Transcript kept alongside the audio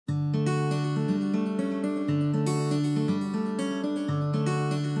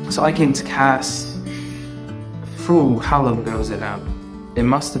So I came to CAS, how long ago was it now? It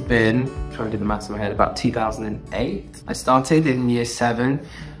must have been, I'm trying to do the maths in my head, about 2008. I started in year 7.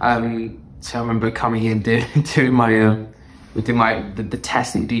 So I remember coming in doing my, the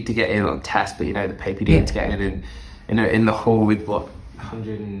test that you need to get in, not test, but you know, the paper you need to get in the hall with what,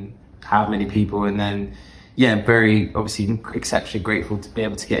 100 and how many people, and then, yeah, very, obviously, exceptionally grateful to be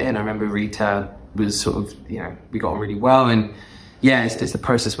able to get in. I remember Rita was sort of, you know, we got on really well, and yeah, as the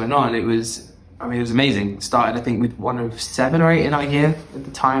process went on, it was amazing. Started, I think, with one of 7 or 8 in our year at the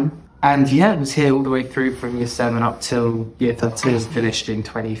time. And yeah, I was here all the way through from year 7 up till year 13, finished in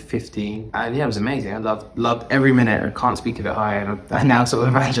 2015. And yeah, it was amazing. I loved every minute. I can't speak of it high, and I now sort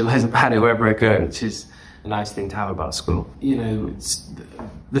of evangelize about it wherever I go, which is a nice thing to have about school. You know, it's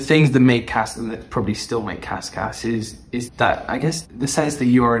the things that make CAS, and that probably still make CAS is that, I guess, the sense that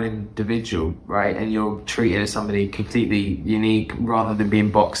you are an individual, right? And you're treated as somebody completely unique rather than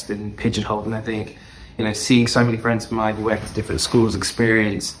being boxed and pigeonholed. And I think, you know, seeing so many friends of mine who work at different schools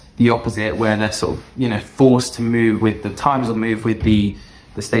experience the opposite, where they're sort of, you know, forced to move with the times or move with the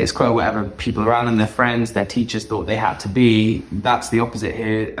status quo, whatever people around them, their friends, their teachers thought they had to be. That's the opposite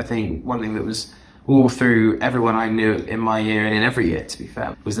here. I think one thing that was all through everyone I knew in my year and in every year, to be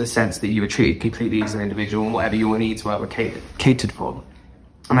fair, was the sense that you were treated completely as an individual, and whatever your needs were catered for.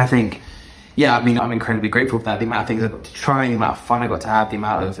 And I think, yeah, I mean, I'm incredibly grateful for that. The amount of things I got to try, the amount of fun I got to have, the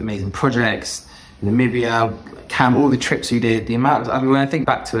amount of amazing projects, Namibia, camp, all the trips we did, the amount of, I mean, when I think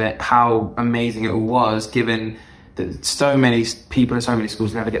back to it, how amazing it all was, given that so many people in so many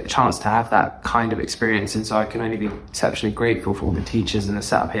schools never get the chance to have that kind of experience. And so I can only be exceptionally grateful for all the teachers and the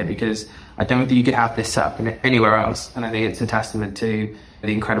setup here, because I don't think you could have this setup anywhere else. And I think it's a testament to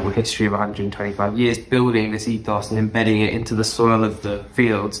the incredible history of 125 years, building this ethos and embedding it into the soil of the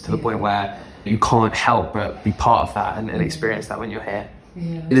fields to the point where you can't help but be part of that and experience that when you're here.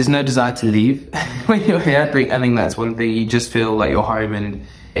 Yeah. There's no desire to leave when you're here. I think that's one thing. You just feel like you're home, and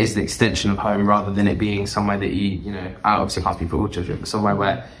is the extension of home, rather than it being somewhere that you know, I obviously can't speak for all children, but somewhere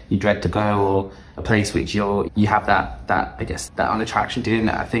where you dread to go, or a place which you have that I guess, that unattraction to. And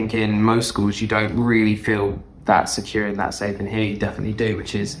I think in most schools you don't really feel that secure and that safe, and here you definitely do,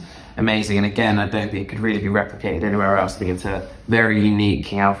 which is amazing. And again, I don't think it could really be replicated anywhere else. I think it's a very unique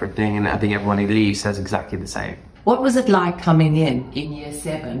King Alfred thing, and I think everyone who leaves says exactly the same. What was it like coming in year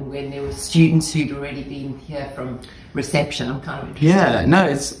 7 when there were students who'd already been here from reception? I'm kind of interested. Yeah, no,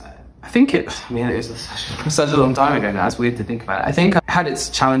 it was such a long time ago now. It's weird to think about it. I think it had its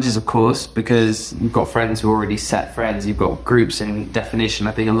challenges, of course, because you've got friends who are already set friends. You've got groups in definition.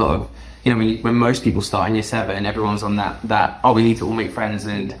 I think a lot of, you know, when most people start in year 7, everyone's on that, oh, we need to all make friends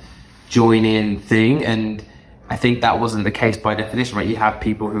and join in thing. And I think that wasn't the case by definition, right? You have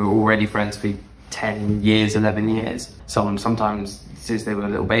people who are already friends for 10 years, 11 years, sometimes since they were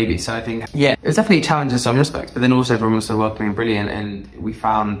little babies. So I think, yeah, it was definitely a challenge in some respects, but then also everyone was so welcoming and brilliant, and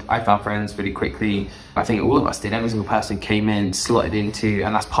I found friends really quickly. I think all of us did. Every single person came in, slotted into,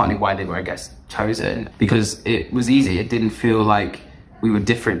 and that's partly why they were, I guess, chosen, because it was easy. It didn't feel like we were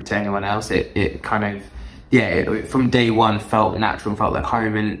different to anyone else. It kind of, yeah, it from day one felt natural, felt like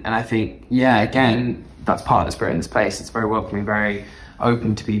home. And I think, yeah, again, that's part of the spirit in this place. It's very welcoming, very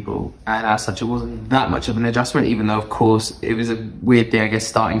open to people, and as such it wasn't that much of an adjustment, even though of course it was a weird thing, I guess,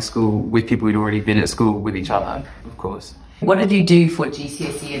 starting school with people who'd already been at school with each other, of course. What did you do for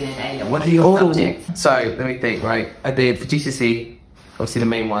GCSE and then A-level? What are your subjects? So let me think, right, I did for GCSE, obviously the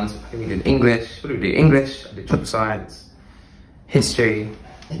main ones, I think we did English, what did we do? English, I did social science, history,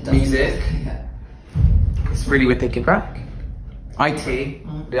 music. Yeah. It's really weird thinking back. IT,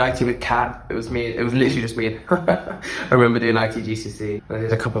 the IT with Kat, it was literally just me. I remember doing IT GCSE. I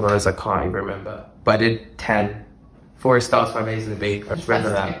did a couple of others I can't even remember. But I did 10, 4 stars, 5 A's and a B. I just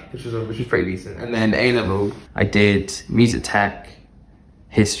remember that, which was pretty decent. And then A-level, I did music tech,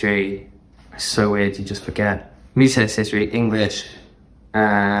 history. It's so weird, you just forget. Music tech, history, English,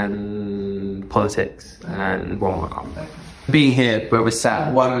 and politics, and one more I can't remember. Being here where we're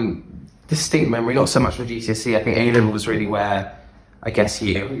sat, one distinct memory, not so much from GCSE, I think A-level was really where, I guess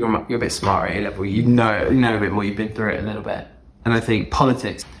you're a bit smarter at A-level, you know a bit more, you've been through it a little bit. And I think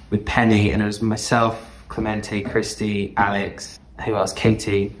politics with Penny, and it was myself, Clemente, Christy, Alex, who else,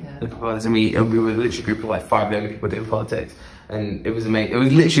 Katie, and a couple others, and we were literally a group of like 5 young people doing politics. And it was amazing. It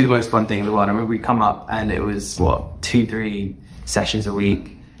was literally the most fun thing in the world. I remember we come up and it was, what, 2-3 sessions a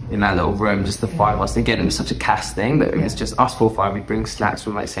week in that little room, just the 5 of us. And again, it was such a cast thing that it was just us 4 or 5. We'd bring snacks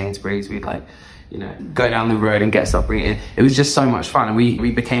from like Sainsbury's, we'd like, you know, go down the road and get stuff, bring it in. It was just so much fun, and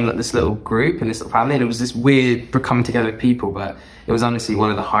we became like this little group and this little family, and it was this weird coming together with people, but it was honestly one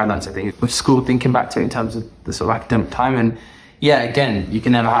of the highlights, I think, of school, thinking back to it in terms of the sort of academic time. And yeah, again, you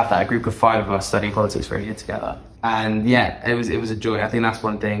can never have that. A group of 5 of us studying politics for a year together. And yeah, it was a joy. I think that's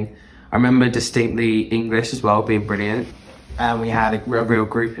one thing. I remember distinctly English as well being brilliant. And we had a real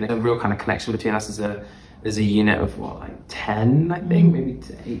group and a real kind of connection between us as a unit of what, like 10, I think, maybe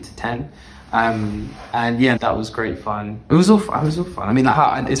 8 to 10. And yeah, that was great fun. It was all fun. I mean,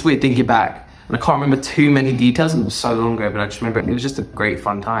 it's weird thinking back. And I can't remember too many details, it was so long ago, but I just remember it was just a great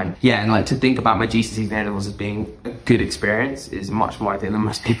fun time. Yeah, and like to think about my GCSE and A-levels as being a good experience is much more, I think, than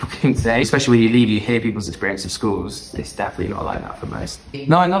most people can say. Especially when you leave, you hear people's experience of schools. It's definitely not like that for most.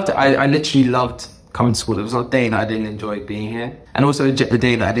 No, I loved it. I literally loved coming to school. There was not a day that I didn't enjoy being here. And also the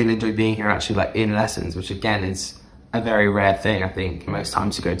day that I didn't enjoy being here actually like in lessons, which again is a very rare thing, I think, most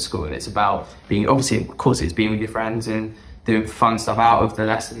times you go to school. And it's about being, obviously, of course, it's being with your friends and doing fun stuff out of the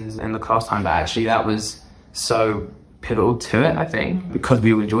lessons and the class time, but actually that was so pivotal to it, I think, because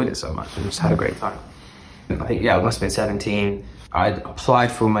we all enjoyed it so much and just had a great time. I think, yeah, I must have been 17. I'd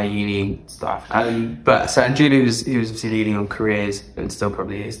applied for my uni stuff, but Julie was obviously leading on careers and still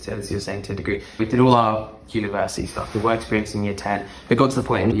probably is, as you were saying, to a degree. We did all our university stuff, the work experience in year 10. It got to the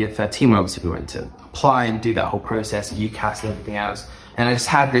point in year 13 where obviously we went to apply and do that whole process, UCAS and everything else. And I just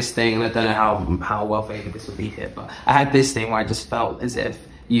had this thing, and I don't know how well favored this would be here, but I had this thing where I just felt as if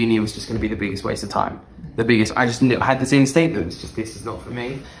uni was just going to be the biggest waste of time. I just knew, I had this instinct that it was just, this is not for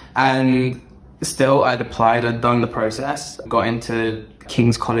me. And still, I'd applied, I'd done the process, got into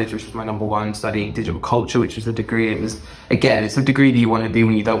King's College, which was my #1, studying digital culture, which was a degree. It was, again, it's a degree that you want to do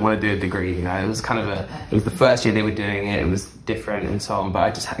when you don't want to do a degree, you know. It was kind of it was the first year they were doing it, it was different and so on, but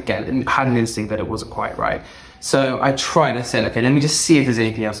I just, again, had an instinct that it wasn't quite right. So I tried, I said, okay, let me just see if there's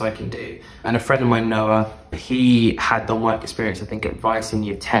anything else I can do. And a friend of mine, Noah, he had done work experience, I think, at Vice in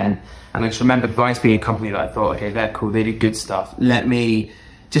year 10. And I just remember Vice being a company that I thought, okay, they're cool, they do good stuff. Let me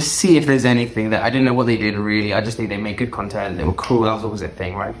just see if there's anything that, I didn't know what they did really, I just knew they made good content, they were cool, that was always a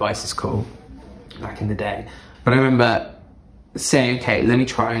thing, right? Vice is cool, back in the day. But I remember saying, okay, let me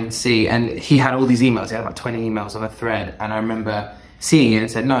try and see. And he had all these emails, he had about 20 emails on a thread. And I remember seeing it and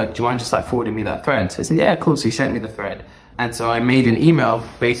said, no, do you mind just like forwarding me that thread? So I said, yeah, cool. So he sent me the thread. And so I made an email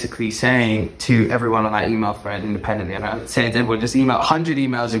basically saying to everyone on that email thread independently, and I said to everyone, just email 100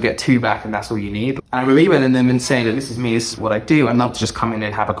 emails, you'll get 2 back and that's all you need. And I remember emailing them and saying that this is me, this is what I do. I'd love to just come in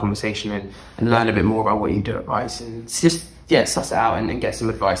and have a conversation and learn a bit more about what you do at Vice. And it's just, yeah, suss it out and get some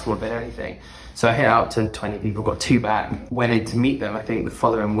advice more than anything. So I hit out to 20 people, got 2 back, went in to meet them, I think the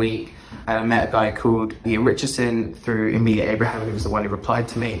following week. And I met a guy called Ian Richardson through Emilia Abraham, who was the one who replied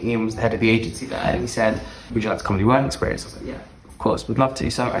to me. Ian was the head of the agency there, and he said, would you like to come and do work experience? I was like, yeah, of course, we'd love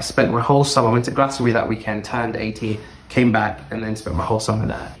to. So I spent my whole summer, I went to Glastonbury that weekend, turned 18, came back, and then spent my whole summer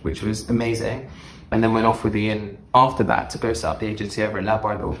there, which was amazing. And then went off with Ian after that to go start the agency over at Lab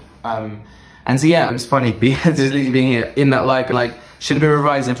Bible. And so yeah, it was funny just being here in that like should have been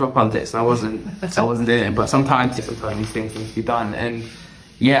revising for politics, and I wasn't doing it. But sometimes these things need to be done. And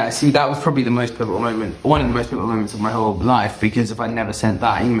yeah, see, that was probably the most pivotal moment, one of the most pivotal moments of my whole life, because if I'd never sent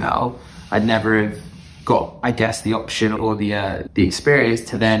that email, I'd never have got, I guess, the option or the experience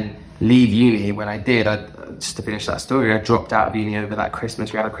to then leave uni. When I did, just to finish that story, I dropped out of uni over that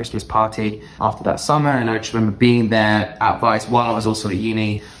Christmas. We had a Christmas party after that summer, and I just remember being there at Vice while I was also at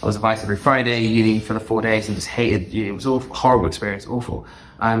uni. I was at Vice every Friday, uni for the 4 days, and just hated uni. It was a horrible experience, awful.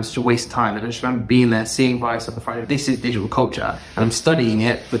 Such a waste of time. And I just remember being there, seeing Vice on the Friday. This is digital culture, and I'm studying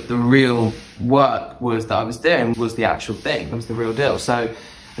it, but the real work that I was doing was the actual thing. It was the real deal. So I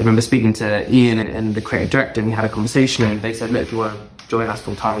remember speaking to Ian and the creative director, and we had a conversation, and they said, look, if you want to join us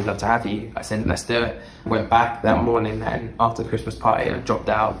full time, we'd love to have you. I said, let's do it. Went back that morning then after the Christmas party, I dropped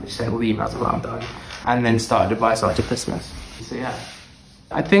out, sent all the emails about I'm done, and then started Advice after Christmas. So yeah,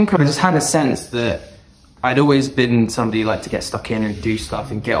 I think I just had a sense that I'd always been somebody like to get stuck in and do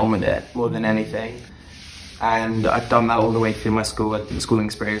stuff and get on with it more than anything. And I've done that all the way through my schooling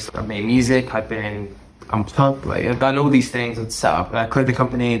experience. I've made music, I've been unplugged, I've done all these things. I'd set up a clothing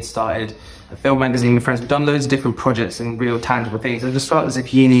company, had started a film magazine with friends. We've done loads of different projects and real tangible things. I just felt as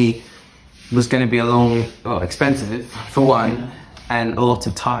if uni was going to be expensive for one, and a lot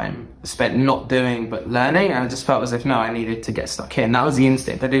of time spent not doing but learning. And I just felt as if, no, I needed to get stuck in. That was the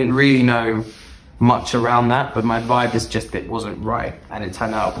instinct. I didn't really know much around that, but my vibe is just, it wasn't right, and it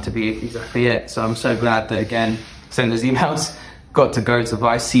turned out to be exactly it. So I'm so glad that, again, sent those emails, got to go to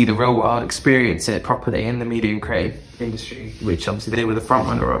Vice, see the real world, experience it properly in the media and creative industry, which obviously they were the front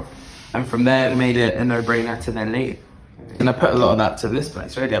runner of. And from there, it made it a no-brainer to then leave. And I put a lot of that to this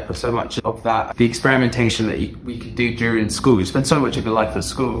place, really. I put so much of that, the experimentation that we could do during school. You spend so much of your life at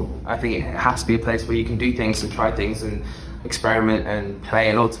school. I think it has to be a place where you can do things and try things and experiment and play,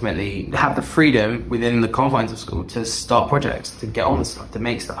 and ultimately have the freedom within the confines of school to start projects, to get on with stuff, to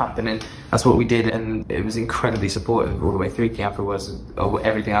make stuff happen. And that's what we did, and it was incredibly supportive all the way through. King Alfred was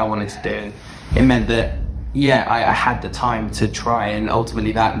everything I wanted to do, and it meant that, yeah, I had the time to try, and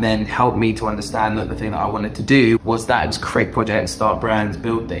ultimately that then helped me to understand that the thing that I wanted to do was that it was create projects, start brands,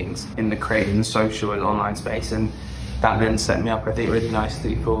 build things in the creative and social and online space, and that then set me up, I think, really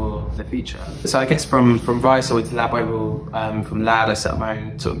nicely for the future. So I guess from Vice I went to Lab Oval, from Lab I set up my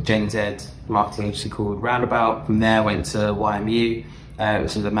own sort of Gen Z marketing agency called Roundabout. From there I went to YMU,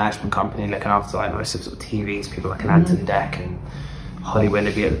 which is a management company looking after like most of TVs, people like an Anton Deck and Holly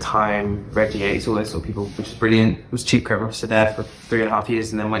Wenderby at the time, Reggie Yates, all those sort of people, which is brilliant. I was chief creative officer there for 3.5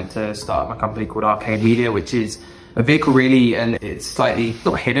 years, and then went to start my company called Arcade Media, which is a vehicle really, and it's slightly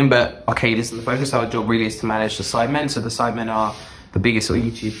not hidden, but Arcade isn't the focus. Our job really is to manage the Sidemen. So the Sidemen are the biggest sort of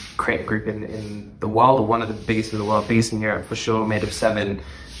YouTube creator group in the world, or one of the biggest in the world, biggest in Europe for sure, made of 7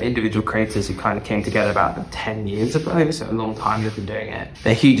 individual creators who kind of came together about 10 years ago, so a long time they've been doing it.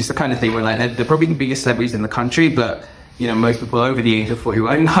 They're huge. It's the kind of thing where like they're probably the biggest celebrities in the country, but you know, most people over the age of 40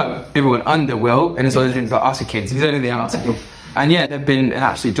 won't know. Everyone under will, and it's one of the things like us kids, it's only the article. And yeah, they've been an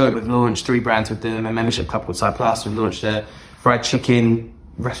absolute joy. We've launched 3 brands with them, a membership club called Side Plus. We've launched a fried chicken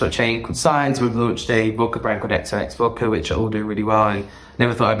restaurant chain called Sides. We've launched a vodka brand called XOX Vodka, which are all doing really well. And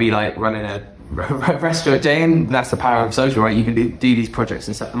never thought I'd be like running a restaurant chain. That's the power of social, right? You can do these projects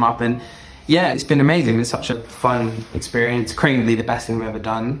and set them up. And yeah, it's been amazing. It's such a fun experience. Crazy, the best thing we've ever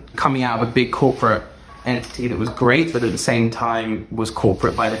done. Coming out of a big corporate entity that was great, but at the same time was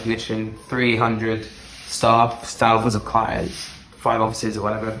corporate by definition. 300 staff, thousands of clients, 5 offices or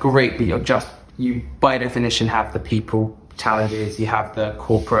whatever. Great, but you by definition have the people challenges, you have the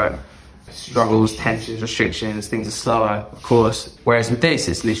corporate struggles, tensions, restrictions, things are slower, of course. Whereas with this,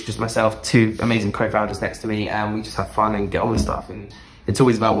 it's literally just myself, 2 amazing co-founders next to me, and we just have fun and get on with stuff. And it's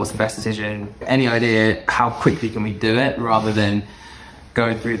always about what's the best decision. Any idea, how quickly can we do it, rather than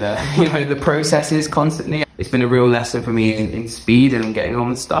going through the processes constantly. It's been a real lesson for me in speed and getting on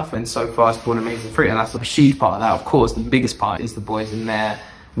with stuff, and so far it's borne amazing fruit, and that's a huge part of that. Of course, the biggest part is the boys and their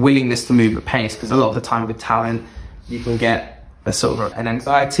willingness to move at pace, because a lot of the time with talent, you can get a sort of an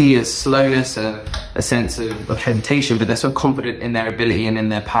anxiety, a slowness, a sense of hesitation, but they're so confident in their ability and in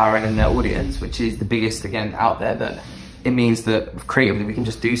their power and in their audience, which is the biggest, again, out there, that it means that creatively we can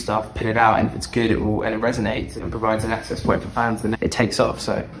just do stuff, put it out, and if it's good, it resonates and it provides an access point for fans, and it takes off.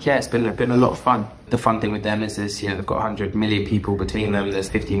 So yeah, it's been a lot of fun. The fun thing with them is they've got 100 million people between them. There's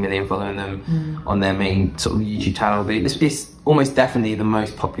 15 million following them on their main sort of YouTube channel. But it's almost definitely the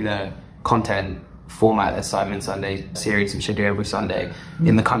most popular content format, the Simon Sunday series, which I do every Sunday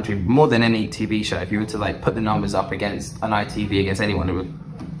in the country, more than any TV show. If you were to like put the numbers up against an ITV, against anyone, it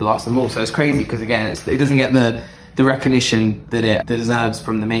would blast them all. So it's crazy, because again, it doesn't get the recognition that it deserves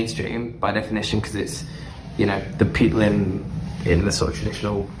from the mainstream by definition, because it's, you know, the people in the sort of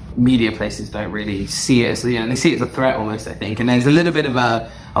traditional media places don't really see it as, you know, they see it as a threat almost, I think. And there's a little bit of a,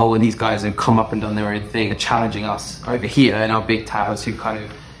 oh, well, these guys have come up and done their own thing, they're challenging us over here in our big towers who kind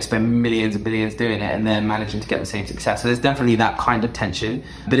of spend millions and billions doing it, and they're managing to get the same success. So there's definitely that kind of tension,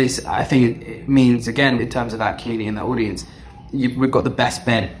 but I think it means, again, in terms of that community and that audience, we've got the best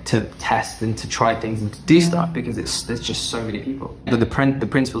bet to test and to try things and to do stuff, because there's just so many people. The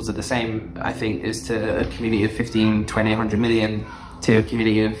principles are the same, I think, as to a community of 15, 20, 100 million, to a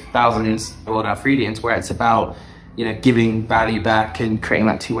community of thousands of Alfredians, where it's about, you know, giving value back and creating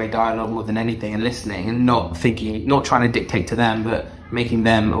that 2-way dialogue more than anything, and listening, and not trying to dictate to them, but making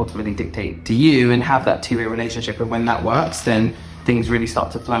them ultimately dictate to you, and have that 2-way relationship. And when that works, then things really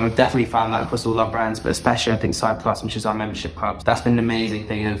start to flow. And we've definitely found that across all our brands, but especially I think Side Plus, which is our membership club. That's been an amazing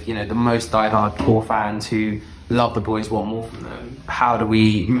thing of, you know, the most diehard core fans who love the boys, want more from them. How do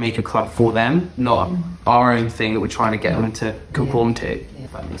we make a club for them, not our own thing that we're trying to get them to conform to,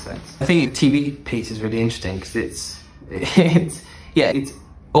 if that makes sense. I think the TV piece is really interesting, because it's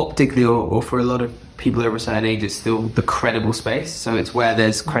optically, or for a lot of people over a certain age, it's still the credible space. So it's where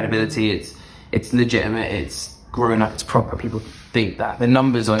there's credibility, it's legitimate, it's grown up, it's proper. People think that the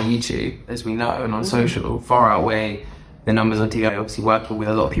numbers on YouTube, as we know, and on social, far outweigh the numbers on TV. Obviously working with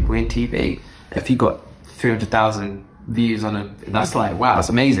a lot of people in TV, if you got 300,000 views on that's like, wow, that's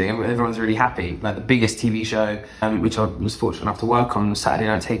amazing. Everyone's really happy. Like the biggest TV show, which I was fortunate enough to work on, Saturday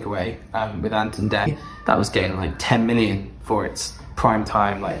Night Takeaway, with Anton Deck, that was getting like 10 million for its prime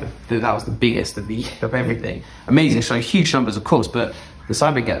time. Like that was the biggest of everything. Amazing show, huge numbers, of course, but the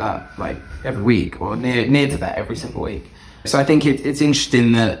Cyber get that like every week, or near to that every single week. So I think it's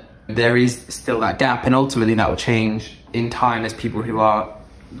interesting that there is still that gap, and ultimately that will change in time as people who are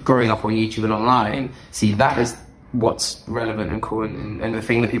growing up on YouTube and online see that as what's relevant and cool and the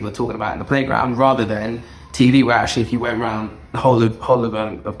thing that people are talking about in the playground, rather than TV, where actually if you went around the whole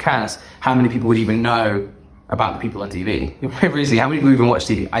of Cairns, how many people would even know about the people on TV? Seriously, how many people even watch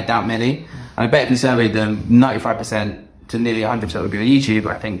TV? I doubt many. And I bet if you surveyed them, 95% to nearly 100% would be on YouTube.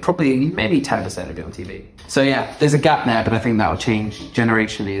 I think probably maybe 10% would be on TV. So yeah, there's a gap there, but I think that will change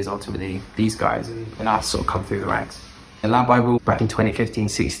generationally as ultimately these guys and us sort of come through the ranks. The Lab Bible back in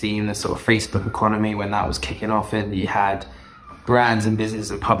 2015-16, the sort of Facebook economy, when that was kicking off, and you had brands and businesses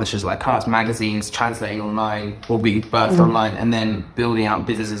and publishers like us, magazines translating online or being birthed online, and then building out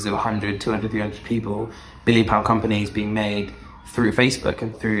businesses of 100, 200, 300 people, billion-pound companies being made through Facebook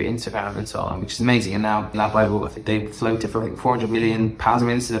and through Instagram and so on, which is amazing. And now Lab Bible, I think they've floated for like £400 million. I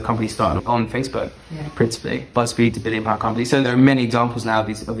mean, this is a company started on Facebook, principally. BuzzFeed's a billion-pound company. So there are many examples now of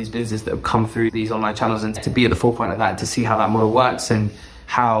these businesses that have come through these online channels, and to be at the forefront of that, to see how that model works and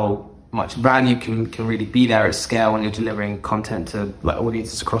how much value can really be there at scale when you're delivering content to like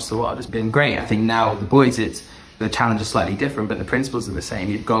audiences across the world has been great. I think now with the boys, the challenge is slightly different, but the principles are the same.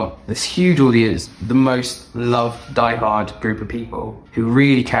 You've got this huge audience, the most loved, die-hard group of people who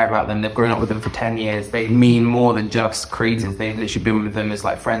really care about them. They've grown up with them for 10 years. They mean more than just creators. They've literally been with them as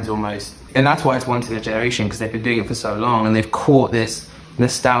like friends almost. And that's why it's once in a generation, because they've been doing it for so long, and they've caught this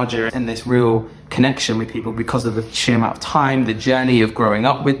nostalgia and this real connection with people because of the sheer amount of time, the journey of growing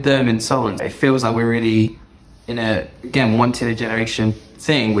up with them and so on. It feels like we're really in a, again, once in a generation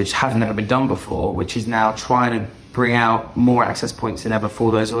thing, which has never been done before, which is now trying to bring out more access points than ever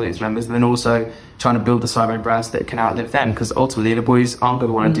for those audience members, and then also trying to build the cyber brands that can outlive them, because ultimately the boys aren't going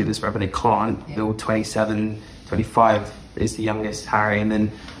to want to do this forever. They can't. They're all 27, 25 is the youngest, Harry, and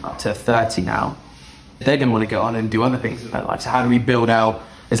then up to 30 now. They're going to want to go on and do other things in their life. So how do we build out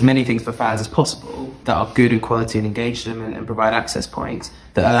as many things for fans as possible that are good in quality and engage them and provide access points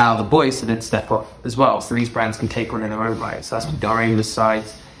that allow the boys to then step up as well, so these brands can take on in their own right. So that's what Doreen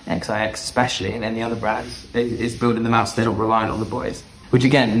sides, XIX especially, and then the other brands is building them out so they're not reliant on the boys, which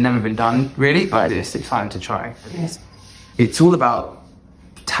again, has never been done really, but it's time to try. Yes. It's all about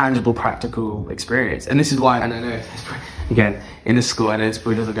tangible, practical experience. And this is why, and I know, again, in the school, I know this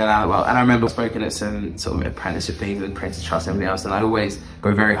probably doesn't go out well. And I remember spoken at some sort of apprenticeship things and apprentice trust and everything else, and I always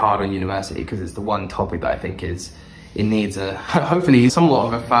go very hard on university because it's the one topic that I think it needs a, hopefully somewhat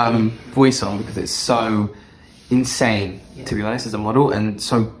of a firm voice on, because it's so insane, to be honest, as a model, and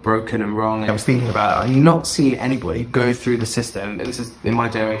so broken and wrong. I was thinking about it, I'm not seeing anybody go through the system, and this is in my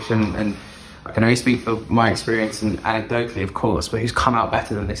generation, and I can only speak for my experience and anecdotally, of course, but who's come out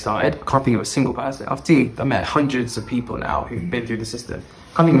better than they started. I can't think of a single person. I've met hundreds of people now who've been through the system.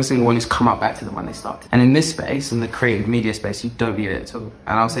 I can't think of a single one who's come out better than when they started. And in this space, in the creative media space, you don't need it at all.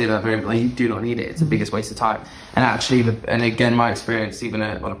 And I'll say that very, like, you do not need it. It's the biggest waste of time. And actually, and again, my experience, even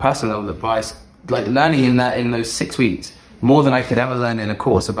on a personal level, advice, like learning in those 6 weeks, more than I could ever learn in a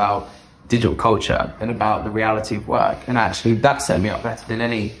course about digital culture and about the reality of work. And actually, that set me up better than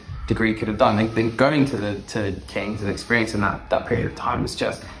any degree could have done. I think going to King's and experiencing that period of time was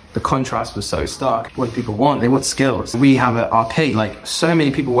just, the contrast was so stark. What do people want? They want skills. We have an arcade, like so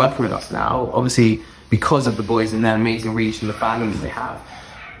many people working with us now, obviously because of the boys and their amazing reach and the fandom that they have.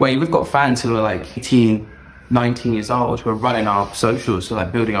 Where we've got fans who are like 18, 19 years old who are running our socials, so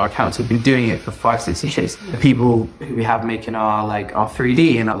like building our accounts, who've been doing it for 5-6 years. The people who we have making our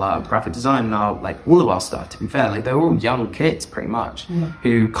 3D and our graphic design and our all of our stuff, to be fair, like they're all young kids pretty much,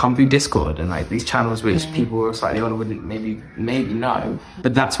 who come through Discord and like these channels which people who are slightly older wouldn't maybe know,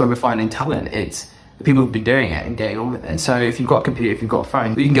 but that's where we're finding talent. It's the people who've been doing it and getting on with it. So if you've got a computer, if you've got a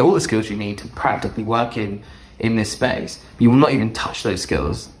phone, you can get all the skills you need to practically work in this space. You will not even touch those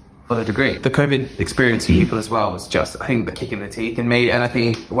skills for a degree. The COVID experience for people as well was just, I think, the kick in the teeth, and I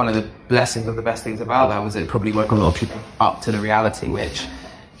think one of the blessings of the best things about that was it probably woke a lot of people up to the reality, which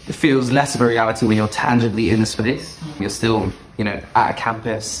it feels less of a reality when you're tangibly in the space. You're still, at a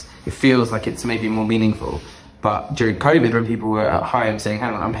campus. It feels like it's maybe more meaningful. But during COVID, when people were at home saying,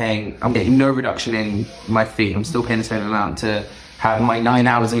 hang on, I'm getting no reduction in my fee, I'm still paying the same amount to have my 9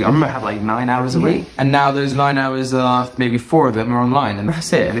 hours a week. I remember I had like 9 hours a week. And now those 9 hours are, maybe 4 of them are online, and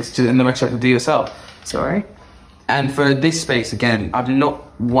that's it. And it's just, and the rest you have to do yourself. Sorry. And for this space, again, I've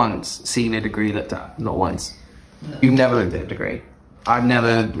not once seen a degree looked at. Not once. No. You've never looked at a degree. I've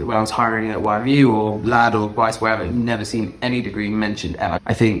never, when I was hiring at YMU or LAD or Vice, wherever, never seen any degree mentioned ever.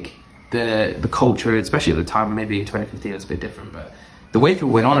 I think the culture, especially at the time, maybe in 2015 it was a bit different, but the way people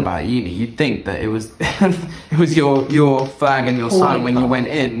went on about uni, you'd think that it was it was your flag and your sign when you went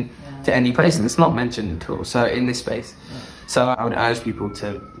in to any place, and it's not mentioned at all. So in this space, so I would urge people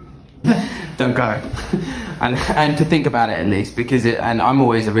to don't go, and to think about it at least, because and I'm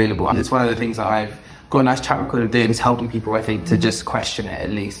always available. It's one of the things that got a nice track record of doing is helping people, I think, to just question it at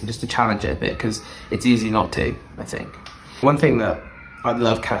least, and just to challenge it a bit, because it's easy not to, I think. One thing that I'd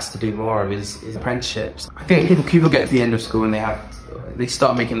love CAS to do more of is apprenticeships. I think people get to the end of school and they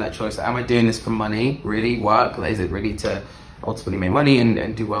start making that choice. Am I doing this for money, really, work? Is it really to ultimately make money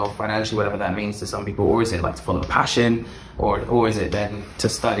and do well financially, whatever that means to some people? Or is it like to follow a passion? Or is it then to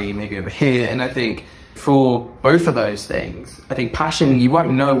study maybe over here? And I think for both of those things, I think passion, you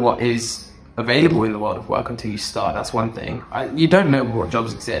won't know what is available in the world of work until you start. That's one thing. You don't know what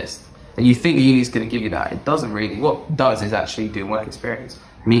jobs exist. And you think uni is going to give you that. It doesn't really. What it does is actually doing work experience.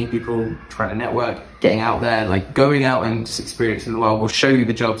 Meeting people, trying to network, getting out there, like going out and just experiencing the world will show you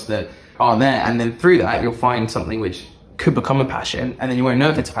the jobs that are there. And then through that, you'll find something which could become a passion. And then you won't know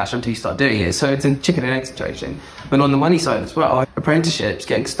if it's a passion until you start doing it. So it's a chicken and egg situation. But on the money side as well, apprenticeships,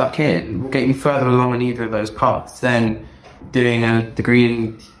 getting stuck in, will get you further along on either of those paths than doing a degree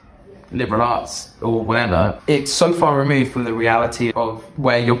in liberal arts or whatever. It's so far removed from the reality of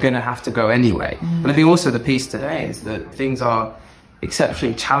where you're going to have to go anyway. But I think also the piece today is that things are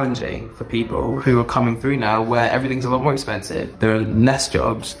exceptionally challenging for people who are coming through now, where everything's a lot more expensive. There are less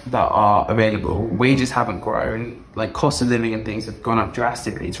jobs that are available. Wages haven't grown. Like cost of living and things have gone up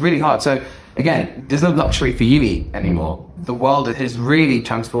drastically. It's really hard. So again, there's no luxury for uni anymore. The world has really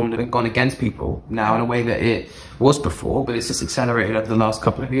transformed and gone against people now in a way that it was before, but it's just accelerated over the last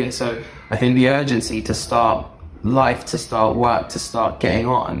couple of years. So I think the urgency to start life, to start work, to start getting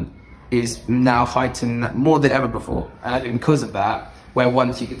on is now heightened more than ever before. And I think because of that, where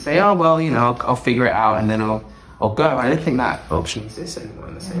once you could say, oh, well, you know, I'll figure it out and then I'll go. I don't think that option exists anymore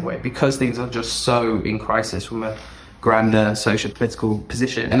in the same way, because things are just so in crisis from a grander social political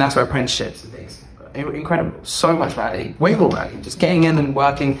position. And that's where apprenticeships and things are incredible. So much value, way more value. Just getting in and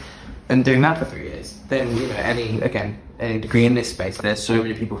working and doing that for 3 years. Then, you know, any degree in this space, there's so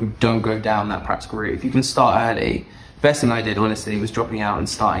many people who don't go down that practical route. If you can start early, the best thing I did, honestly, was dropping out and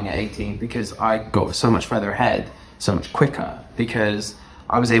starting at 18, because I got so much further ahead, so much quicker, because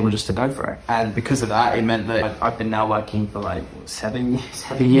I was able just to go for it. And because of that, it meant that I've been now working for like 7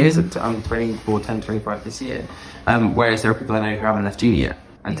 years. I'm 24, 10, 25 this year. Whereas there are people I know who haven't left uni yet,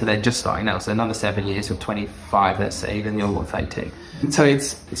 and so they're just starting now. So another 7 years, you're 25, let's say, then you're 32. So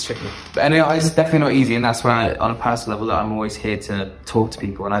it's tricky. But anyway, it's definitely not easy, and that's why on a personal level, I'm always here to talk to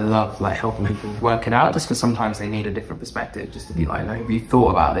people, and I love like helping people work it out, just because sometimes they need a different perspective, just to be like, have you thought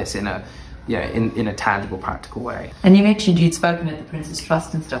about this in a tangible, practical way. And you mentioned you'd spoken at the Prince's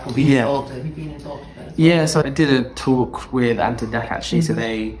Trust and stuff. Have you been involved with that as well? Yeah, so I did a talk with Antidec actually. So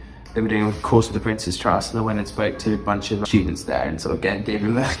they were doing a course with the Prince's Trust, and I went and spoke to a bunch of students there, and sort of again gave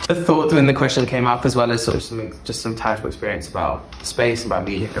them the thought when the question came up, as well as sort of some tangible experience about space, about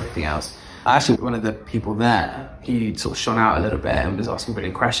media and everything else. Actually, one of the people there, he sort of shone out a little bit and was asking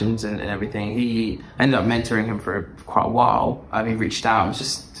brilliant questions and everything. He ended up mentoring him for quite a while. He reached out, it was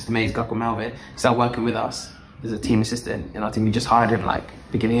just amazing. Guy called Melvin. He started working with us as a team assistant in our team. We just hired him like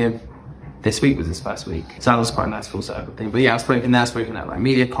beginning of this week was his first week. So that was quite a nice full circle thing. But yeah, I've spoken at like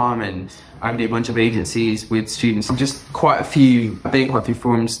MediaCom, and I did a bunch of agencies with students, and just quite a few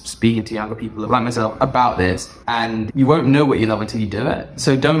forums speaking to younger people like myself about this. And you won't know what you love until you do it.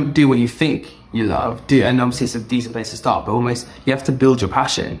 So don't do what you think you love. And obviously it's a decent place to start, but almost you have to build your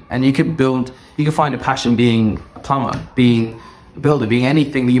passion. And you can find a passion being a plumber, being a builder, being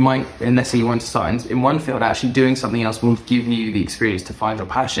anything that you might, unless you want to start in one field. Actually doing something else will give you the experience to find your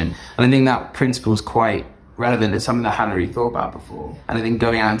passion. And I think that principle is quite relevant. It's something that I hadn't really thought about before. And I think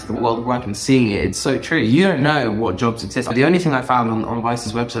going out into the world of work and seeing it, it's so true. You don't know what jobs exist. The only thing I found on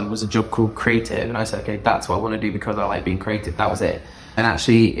Vice's website was a job called creative. And I said, okay, that's what I want to do because I like being creative. That was it. And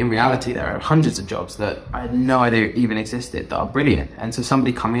actually, in reality, there are hundreds of jobs that I had no idea even existed that are brilliant. And so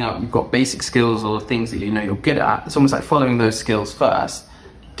somebody coming up, you've got basic skills or things that you know you're good at. It's almost like following those skills first,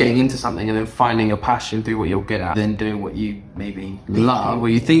 getting into something, and then finding your passion through what you're good at, then doing what you maybe love or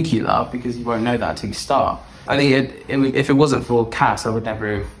you think you love, because you won't know that until you start. I think if it wasn't for CAS, I would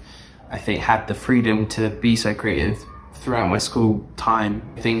never have, I think, had the freedom to be so creative throughout my school time.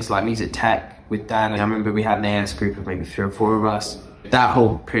 Things like music tech with Dan. I remember we had an AS group of maybe 3 or 4 of us. That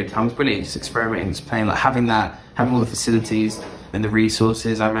whole period of time was brilliant, just experimenting, just playing, like having all the facilities and the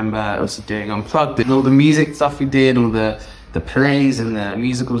resources. I remember also doing Unplugged and all the music stuff we did, all the plays and the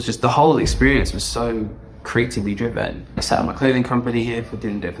musicals, just the whole experience was so creatively driven. I set up my clothing company here,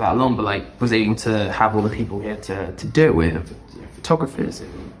 didn't do it for that long, but like was able to have all the people here to do it with, photographers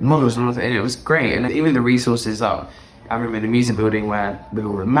and models and all that, and it was great. And even the resources I remember the music building where with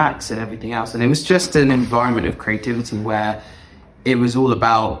all the Macs and everything else, and it was just an environment of creativity where it was all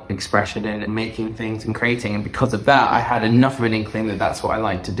about expression and making things and creating. And because of that, I had enough of an inkling that that's what I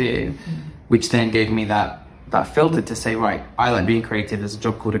like to do, which then gave me that filter to say, right, I like being creative. There's a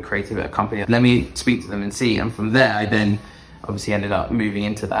job called a creative at a company. Let me speak to them and see. And from there, I then obviously ended up moving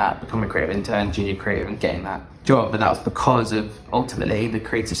into that, becoming a creative intern, junior creative, and getting that job. But that was because of ultimately the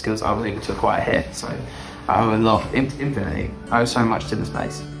creative skills I was able to acquire here. So I owe a lot, infinitely. I owe so much to the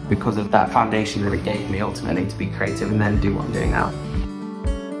space because of that foundation that it gave me ultimately to be creative and then do what I'm doing now.